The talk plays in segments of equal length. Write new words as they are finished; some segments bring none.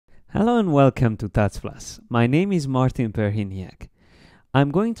Hello and welcome to Tuts Plus. My name is Martin Perhiniak.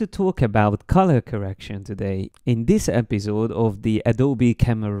 I'm going to talk about color correction today in this episode of the Adobe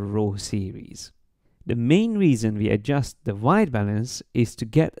Camera RAW series. The main reason we adjust the white balance is to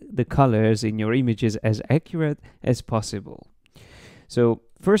get the colors in your images as accurate as possible. So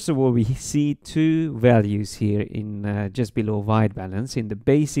first of all, we see two values here in just below white balance in the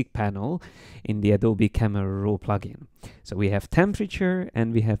basic panel in the Adobe Camera RAW plugin. So we have temperature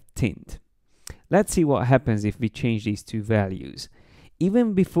and we have tint. Let's see what happens if we change these two values.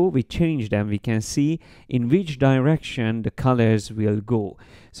 Even before we change them, we can see in which direction the colors will go.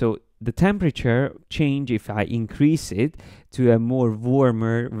 So the temperature change if I increase it to a more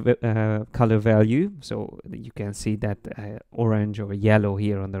warmer color value. So you can see that orange or yellow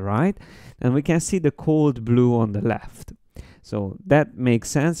here on the right. And we can see the cold blue on the left. So that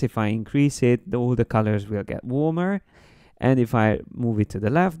makes sense. If I increase it, all the colors will get warmer. And if I move it to the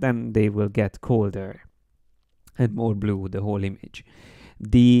left, then they will get colder and more blue, the whole image.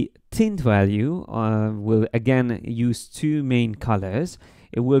 The tint value will again use two main colors.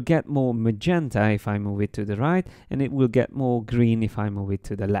 It will get more magenta if I move it to the right, and it will get more green if I move it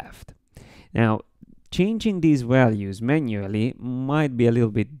to the left. Now, changing these values manually might be a little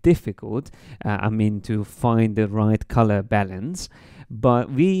bit difficult, to find the right color balance, but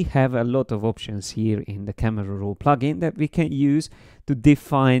we have a lot of options here in the Camera RAW plugin that we can use to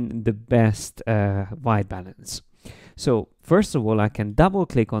define the best white balance. So first of all, I can double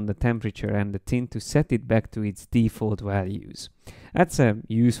click on the temperature and the tint to set it back to its default values. That's a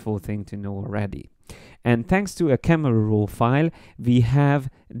useful thing to know already. And thanks to a Camera RAW file, we have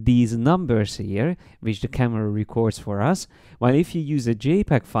these numbers here, which the camera records for us. While if you use a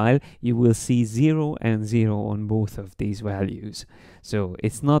JPEG file, you will see 0 and 0 on both of these values. So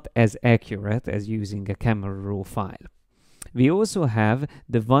it's not as accurate as using a Camera RAW file. We also have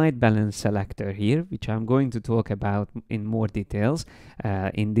the white balance selector here, which I'm going to talk about in more details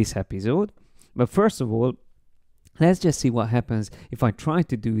in this episode. But first of all, let's just see what happens if I try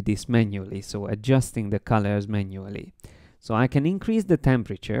to do this manually, so adjusting the colors manually. So I can increase the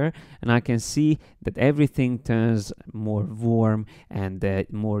temperature and I can see that everything turns more warm and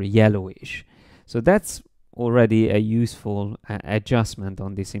more yellowish. So that's already a useful adjustment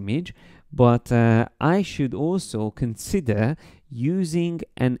on this image. But I should also consider using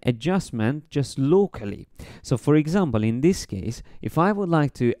an adjustment just locally. So for example, in this case, if I would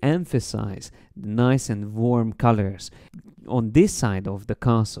like to emphasize the nice and warm colors on this side of the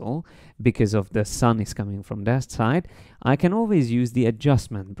castle, because of the sun is coming from that side, I can always use the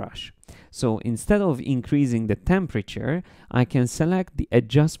adjustment brush. So instead of increasing the temperature, I can select the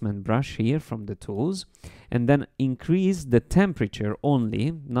adjustment brush here from the tools and then increase the temperature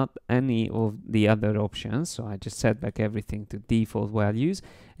only, not any of the other options. So I just set back everything to default values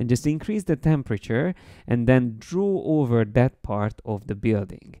and just increase the temperature and then draw over that part of the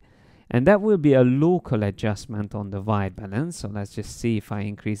building. And that will be a local adjustment on the white balance. So let's just see if I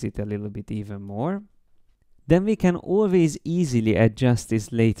increase it a little bit even more. Then we can always easily adjust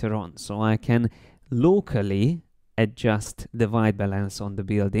this later on. So I can locally adjust the white balance on the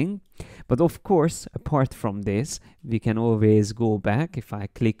building. But of course, apart from this, we can always go back. If I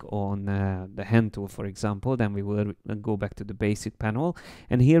click on the hand tool, for example, then we will go back to the basic panel.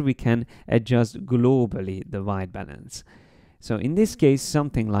 And here we can adjust globally the white balance. So in this case,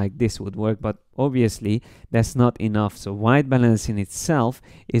 something like this would work, but obviously that's not enough. So white balance in itself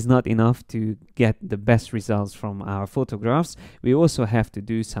is not enough to get the best results from our photographs. We also have to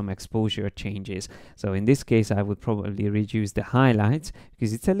do some exposure changes. So in this case, I would probably reduce the highlights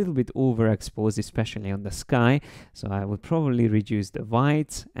because it's a little bit overexposed, especially on the sky. So I would probably reduce the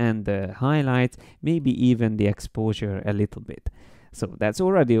whites and the highlights, maybe even the exposure a little bit. So that's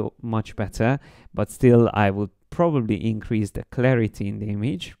already much better, but still I would probably increase the clarity in the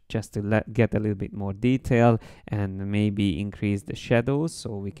image just to get a little bit more detail and maybe increase the shadows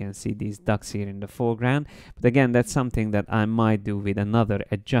so we can see these ducks here in the foreground. But again, that's something that I might do with another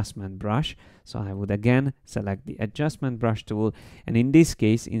adjustment brush. So I would again select the adjustment brush tool, and in this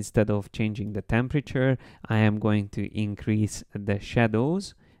case, instead of changing the temperature, I am going to increase the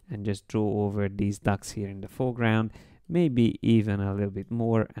shadows and just draw over these ducks here in the foreground, maybe even a little bit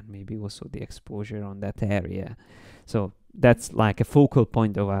more, and maybe also the exposure on that area. So that's like a focal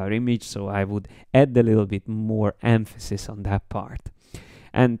point of our image, so I would add a little bit more emphasis on that part.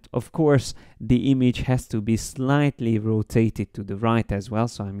 And of course, the image has to be slightly rotated to the right as well.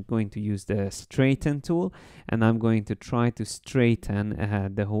 So I'm going to use the straighten tool, and I'm going to try to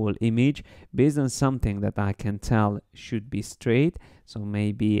straighten the whole image based on something that I can tell should be straight. So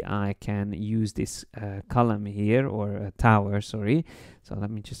maybe I can use this column here, or tower, sorry. So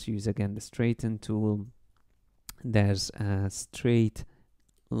let me just use again the straighten tool. There's a straight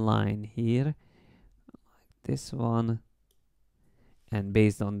line here, like this one. And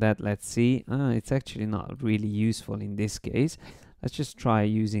based on that, let's see. It's actually not really useful in this case. Let's just try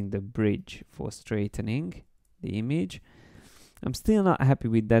using the bridge for straightening the image. I'm still not happy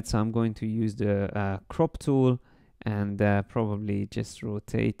with that, so I'm going to use the crop tool and probably just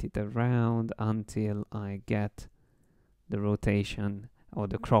rotate it around until I get the rotation or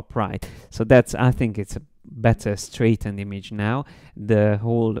the crop right. So that's, I think it's a better straightened image now. The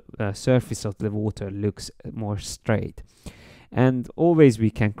whole surface of the water looks more straight. And always we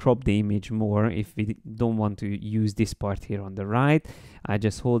can crop the image more if we don't want to use this part here on the right. I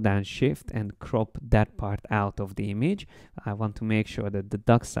just hold down Shift and crop that part out of the image. I want to make sure that the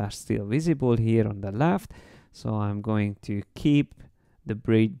ducks are still visible here on the left. So I'm going to keep the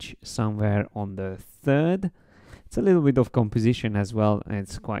bridge somewhere on the third. It's a little bit of composition as well, and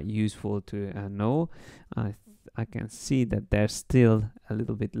it's quite useful to know. I can see that there's still a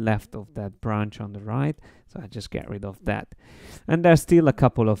little bit left of that branch on the right, so I just get rid of that. And there's still a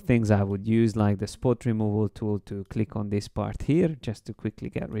couple of things I would use, like the spot removal tool, to click on this part here just to quickly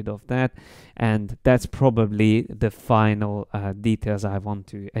get rid of that. And that's probably the final details I want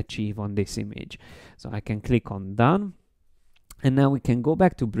to achieve on this image. So I can click on done, and now we can go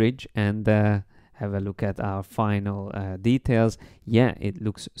back to bridge and have a look at our final details. Yeah, it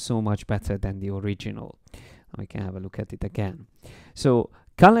looks so much better than the original. We can have a look at it again. So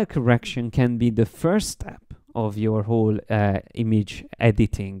color correction can be the first step of your whole image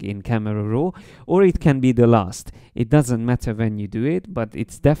editing in Camera Raw, or it can be the last. It doesn't matter when you do it, but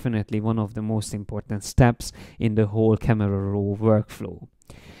it's definitely one of the most important steps in the whole Camera Raw workflow.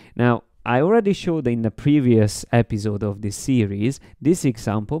 Now, I already showed in the previous episode of this series this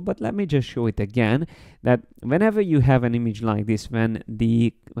example, but let me just show it again, that whenever you have an image like this, when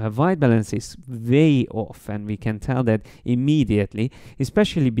the white balance is way off, and we can tell that immediately,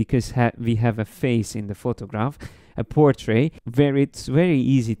 especially because we have a face in the photograph, a portrait, where it's very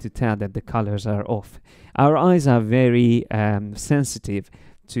easy to tell that the colors are off. Our eyes are very sensitive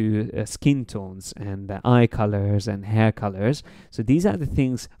to skin tones and eye colors and hair colors. So these are the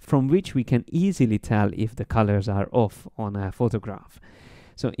things from which we can easily tell if the colors are off on a photograph.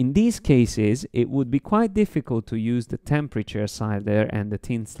 So in these cases, it would be quite difficult to use the temperature slider and the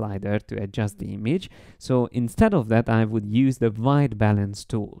tint slider to adjust the image. So instead of that, I would use the white balance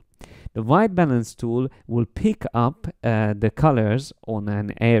tool. The white balance tool will pick up the colors on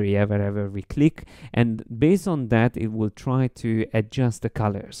an area wherever we click, and based on that it will try to adjust the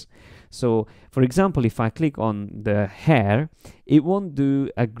colors. So for example, if I click on the hair, it won't do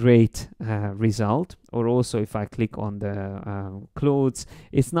a great result, or also if I click on the clothes,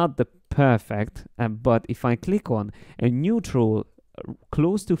 it's not the perfect, but if I click on a neutral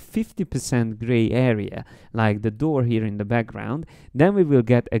close to 50% gray area, like the door here in the background, then we will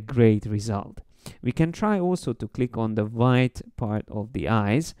get a great result. We can try also to click on the white part of the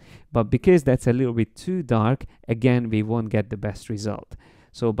eyes, but because that's a little bit too dark, again we won't get the best result.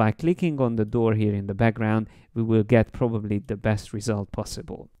 So by clicking on the door here in the background, we will get probably the best result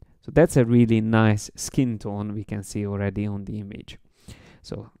possible. So that's a really nice skin tone we can see already on the image.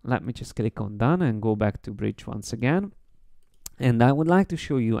 So let me just click on done and go back to bridge once again. And I would like to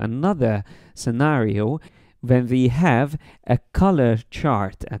show you another scenario when we have a color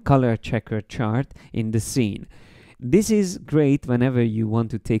chart, a color checker chart in the scene. This is great whenever you want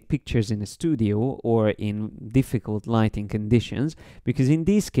to take pictures in a studio or in difficult lighting conditions, because in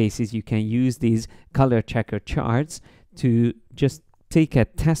these cases you can use these color checker charts to just take a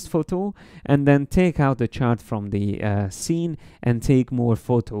test photo and then take out the chart from the scene and take more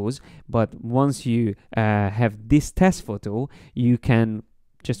photos. But once you have this test photo, you can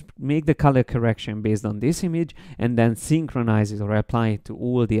just make the color correction based on this image and then synchronize it or apply it to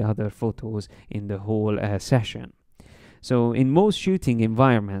all the other photos in the whole session. So in most shooting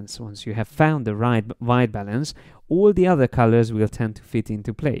environments, once you have found the right white balance, all the other colors will tend to fit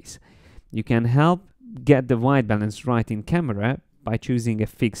into place. You can help get the white balance right in camera by choosing a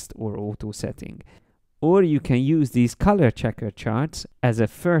fixed or auto setting. Or you can use these color checker charts as a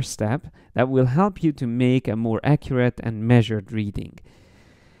first step that will help you to make a more accurate and measured reading.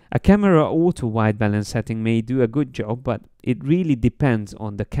 A camera auto white balance setting may do a good job, but it really depends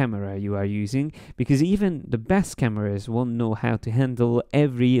on the camera you are using, because even the best cameras won't know how to handle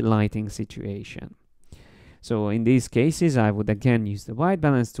every lighting situation. So in these cases, I would again use the white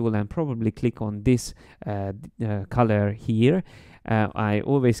balance tool and probably click on this color here. I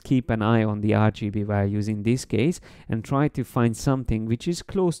always keep an eye on the RGB value in this case and try to find something which is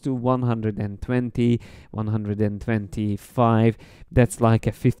close to 120, 125. That's like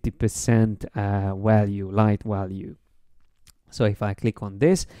a 50% value, light value. So if I click on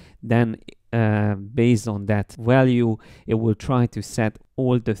this, then based on that value, it will try to set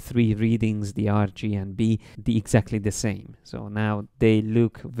all the three readings, the R, G, and B, exactly the same. So now they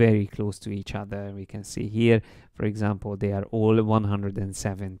look very close to each other. We can see here, for example, they are all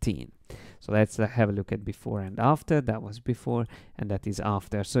 117. So let's have a look at before and after. That was before and that is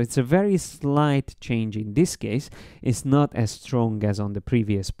after. So it's a very slight change in this case. It's not as strong as on the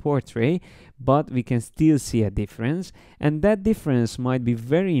previous portrait, but we can still see a difference. And that difference might be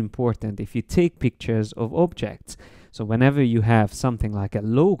very important if you take pictures of objects. So whenever you have something like a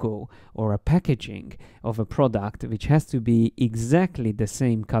logo or a packaging of a product which has to be exactly the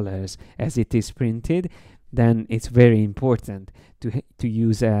same colors as it is printed, then it's very important to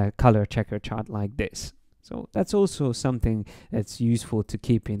use a color checker chart like this. So that's also something that's useful to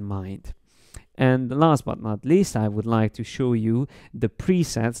keep in mind. And last but not least, I would like to show you the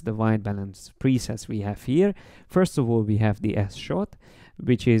presets, the white balance presets we have here. First of all, we have the S-shot,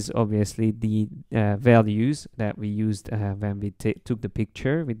 which is obviously the values that we used when we took the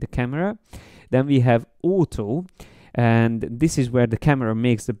picture with the camera. Then we have auto, and this is where the camera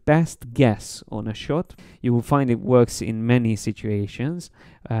makes the best guess on a shot. You will find it works in many situations,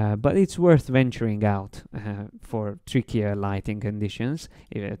 but it's worth venturing out for trickier lighting conditions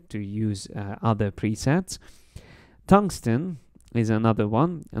to use other presets. Tungsten is another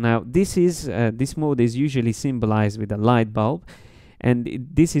one. Now this mode is usually symbolized with a light bulb, and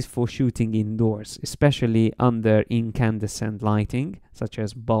this is for shooting indoors, especially under incandescent lighting, such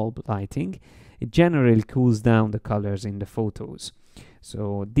as bulb lighting. It generally cools down the colors in the photos.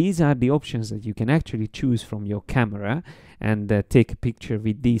 So these are the options that you can actually choose from your camera and take a picture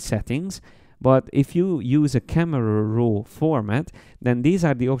with these settings. But if you use a Camera RAW format, then these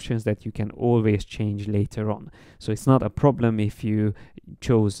are the options that you can always change later on. So it's not a problem if you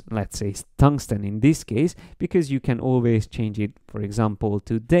chose, let's say, tungsten in this case, because you can always change it, for example,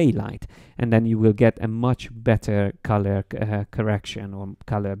 to daylight, and then you will get a much better color correction or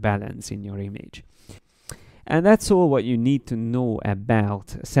color balance in your image. And that's all what you need to know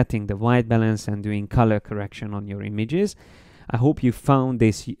about setting the white balance and doing color correction on your images. I hope you found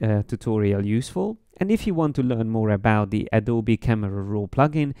this tutorial useful, and if you want to learn more about the Adobe Camera RAW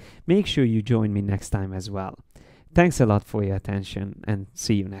plugin, make sure you join me next time as well. Thanks a lot for your attention, and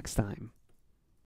see you next time.